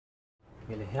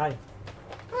Bili. Hi.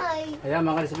 Hi. Ayan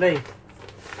mga display.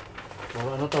 Puro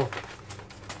ano to?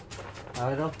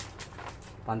 Ano?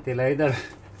 Panty liner.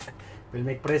 Will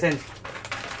make present.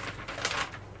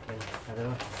 Okay.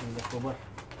 Ano? Hindi ko ba?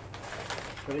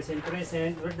 Present.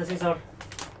 Where's the scissor?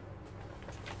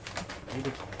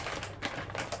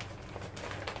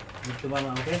 Give to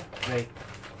mama, okay? Right.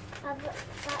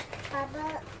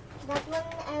 Papa, that one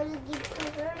I will give to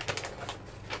her.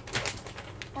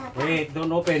 Papa. Wait,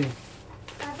 don't open.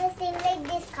 Papa, same like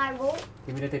this cargo.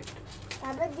 Give me the tape.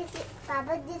 Papa,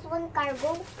 this one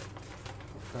cargo.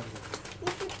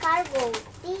 This is cargo.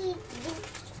 See, this.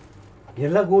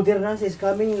 Yalla, go there, Nancy is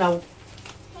coming now.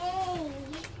 Hey.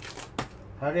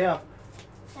 Hurry up.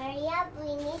 Hurry up,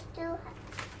 we need to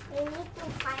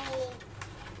find it.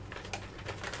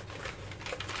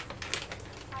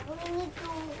 Papa, we need to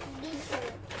give her.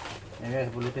 Ayan guys,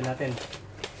 bulutin natin.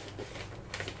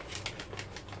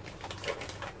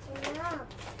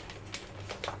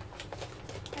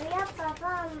 Hurry up,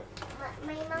 Papa.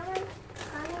 My mama is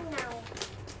coming now.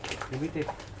 Give me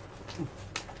tape.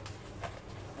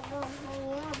 Papa,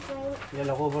 hurry up.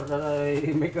 Yalla, cover na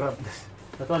make wrap.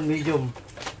 That one, medium.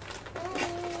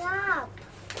 Hurry up.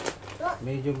 Look,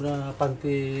 Medium na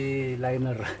panty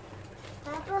liner.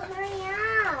 Papa, hurry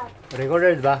up.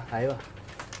 Recorded ba? Ayo.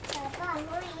 Papa,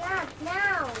 hurry up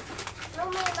now. No,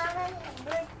 my mama's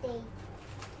birthday.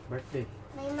 Birthday.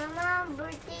 My mama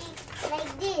birthday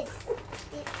like this.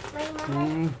 My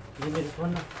mama. Give me this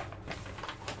one na.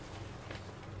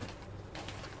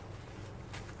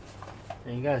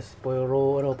 Ayan guys,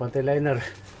 puro ano, panty liner.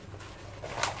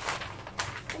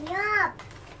 Hurry up.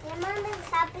 My mama's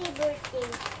happy birthday.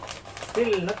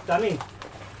 Still not coming.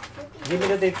 Give me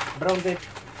the tape, brown tape.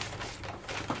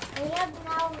 Hurry up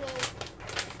now,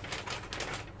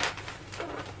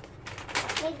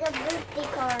 make a birthday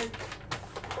card.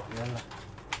 Yan na.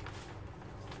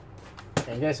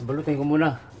 Ayan guys, balutin ko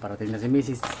muna. Parating na si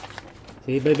Mrs.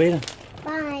 Sige, bye-bye na.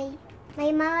 Bye. My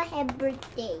mama have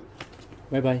birthday.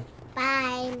 Bye-bye.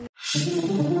 Bye.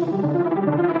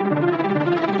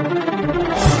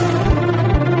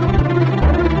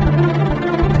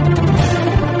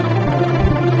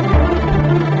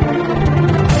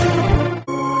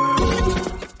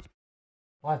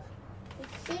 What?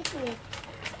 It's secret.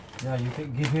 Yeah, you can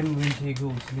give him when she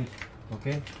go sleep.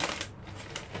 Okay?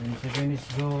 When she finish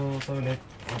go toilet,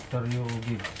 after you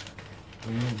give.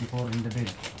 When you before in the bed.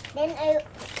 Then I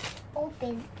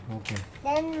open. Okay.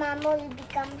 Then mama will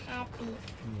become happy.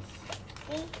 Yes.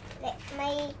 See? Like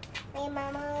my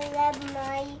mama love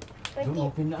my Don't birthday.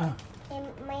 open na ah. And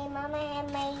my mama have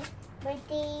my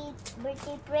birthday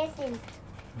present.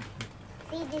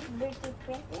 See this birthday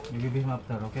present? You give him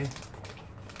after, okay?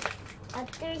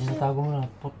 After she Tinatago mo na.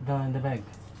 Put down in the bag.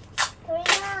 hurry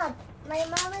up. My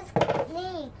mama's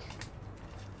late.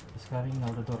 He's carrying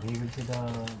out the door. He will see the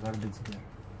garbage there.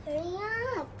 Hurry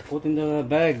up. Put in the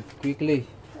bag quickly.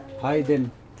 Hide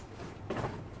them.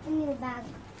 In your bag.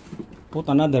 Put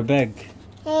another bag.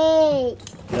 Hey.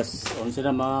 Yes, on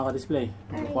sila mga ka-display.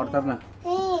 Quarter na.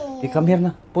 Hey. Come here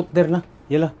na. Put there na.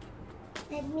 Yala.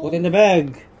 Let me. Put in the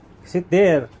bag. Sit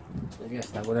there.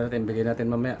 Yes, tago na natin. Bigyan natin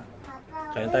mamaya.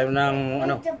 Papa, Kaya tayo ng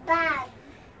ano, where's the bag?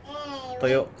 Hey.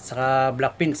 toyo. Saka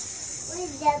black beans.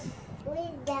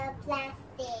 With the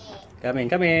plastic.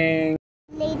 Coming.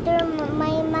 Later,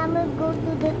 my mama go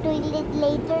to the toilet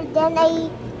later. Then I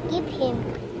give him.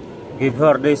 Give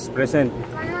her this present.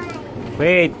 Bye.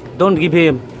 Wait, don't give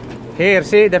him. Here,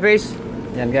 see the face?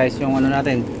 Yan guys, yung ano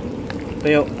natin.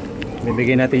 Tuyo.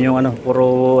 Bibigyan natin yung ano,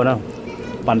 puro ano,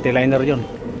 panty liner yun.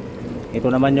 Ito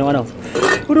naman yung ano.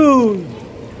 Puro!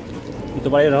 Ito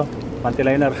pala yun, oh. Panty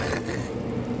liner.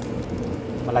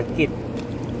 Malagkit.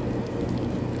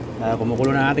 Kumukulo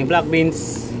na ating black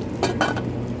beans.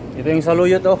 Ito yung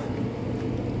saluyot, oh.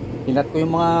 Hinat ko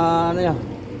yung mga ano yan,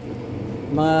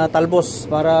 mga talbos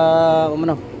para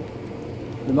umano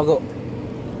lumago.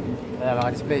 Kaya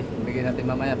mga display, bigyan natin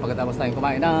mamaya pagkatapos tayong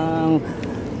kumain ng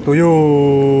tuyo.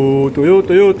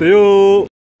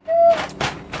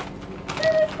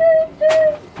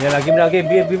 Yan, lagi,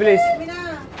 bibilis.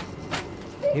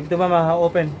 Give to mama,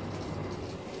 open.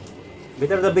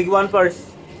 Better the big one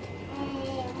first.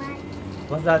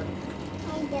 What's that? I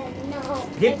don't know.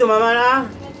 Give to mama na. Let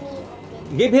me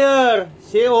open. Give here.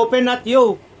 She open, not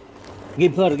you.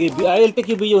 Give her, give. I will take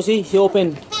you, you see. She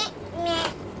open.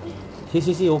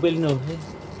 See, open no.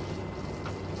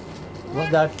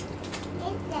 What's that? It's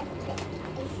that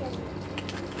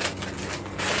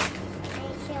I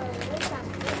show you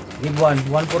something. Give one.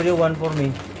 One for you, one for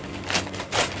me.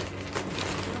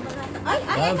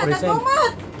 Ay, present.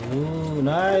 nakakumot! Ooh,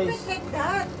 nice. Like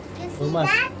that. You see Pumas.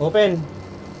 that? Open.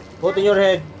 Put in your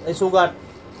head. Ay, sugat.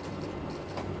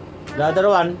 The other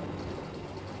one.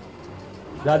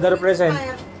 The other present.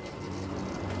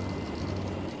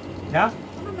 Yeah?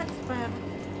 Ano mag-expire?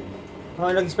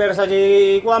 Oh, nag-expire sa J.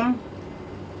 Kwam.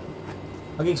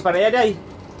 Mag-expire ya, Jay.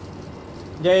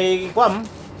 J. Kwam.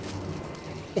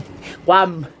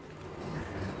 Kwam.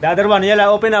 The other one,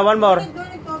 yala, open na, one more. Don't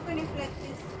it open it like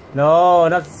this. No,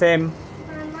 not same.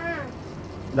 Mama.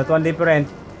 That one different.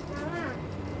 Mama.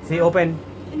 See, open.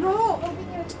 No! Open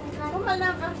your sugar.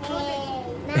 Wala ka. Hey.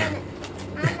 Nana.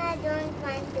 Nana don't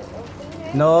want to open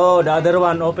it. No, the other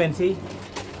one, open, see?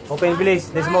 Open, please,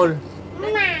 the small.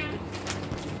 Mama.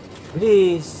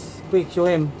 Please, quick, show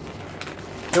him.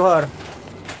 Show her.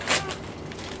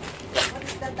 What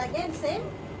is that again? Same?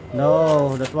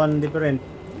 No, that one different.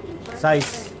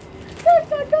 Size.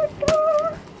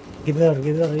 Give her,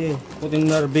 yeah. Put in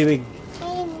her bibig.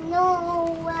 Hey,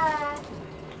 no.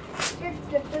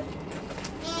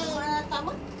 Wala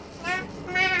tama?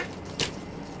 Mama.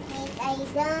 Wait, I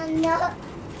don't know.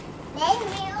 Let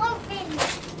me open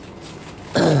it.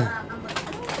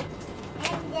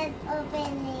 I'm just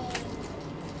opening.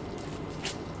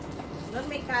 Don't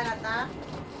make kalat, ha?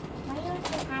 Why are you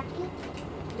so happy?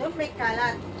 Don't make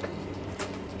kalat.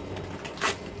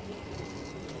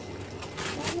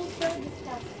 Let me show this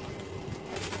stuff.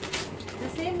 The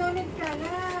same, no need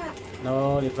kalat.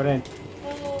 No, different.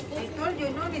 Hey, I this told you,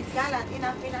 no need kalat.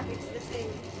 Enough, it's the same.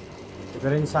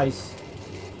 Different size.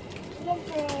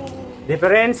 different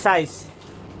Different size.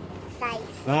 size.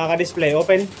 Mga ka-display,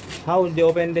 open. How will you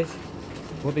open this?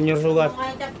 Put in your sugat.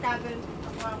 Mga tabtabel.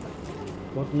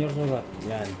 Put in your sugat.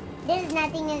 Yan. There's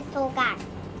nothing in sugar.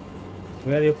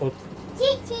 Where you put?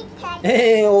 Chick chick.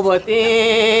 Eh, ubat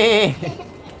eh.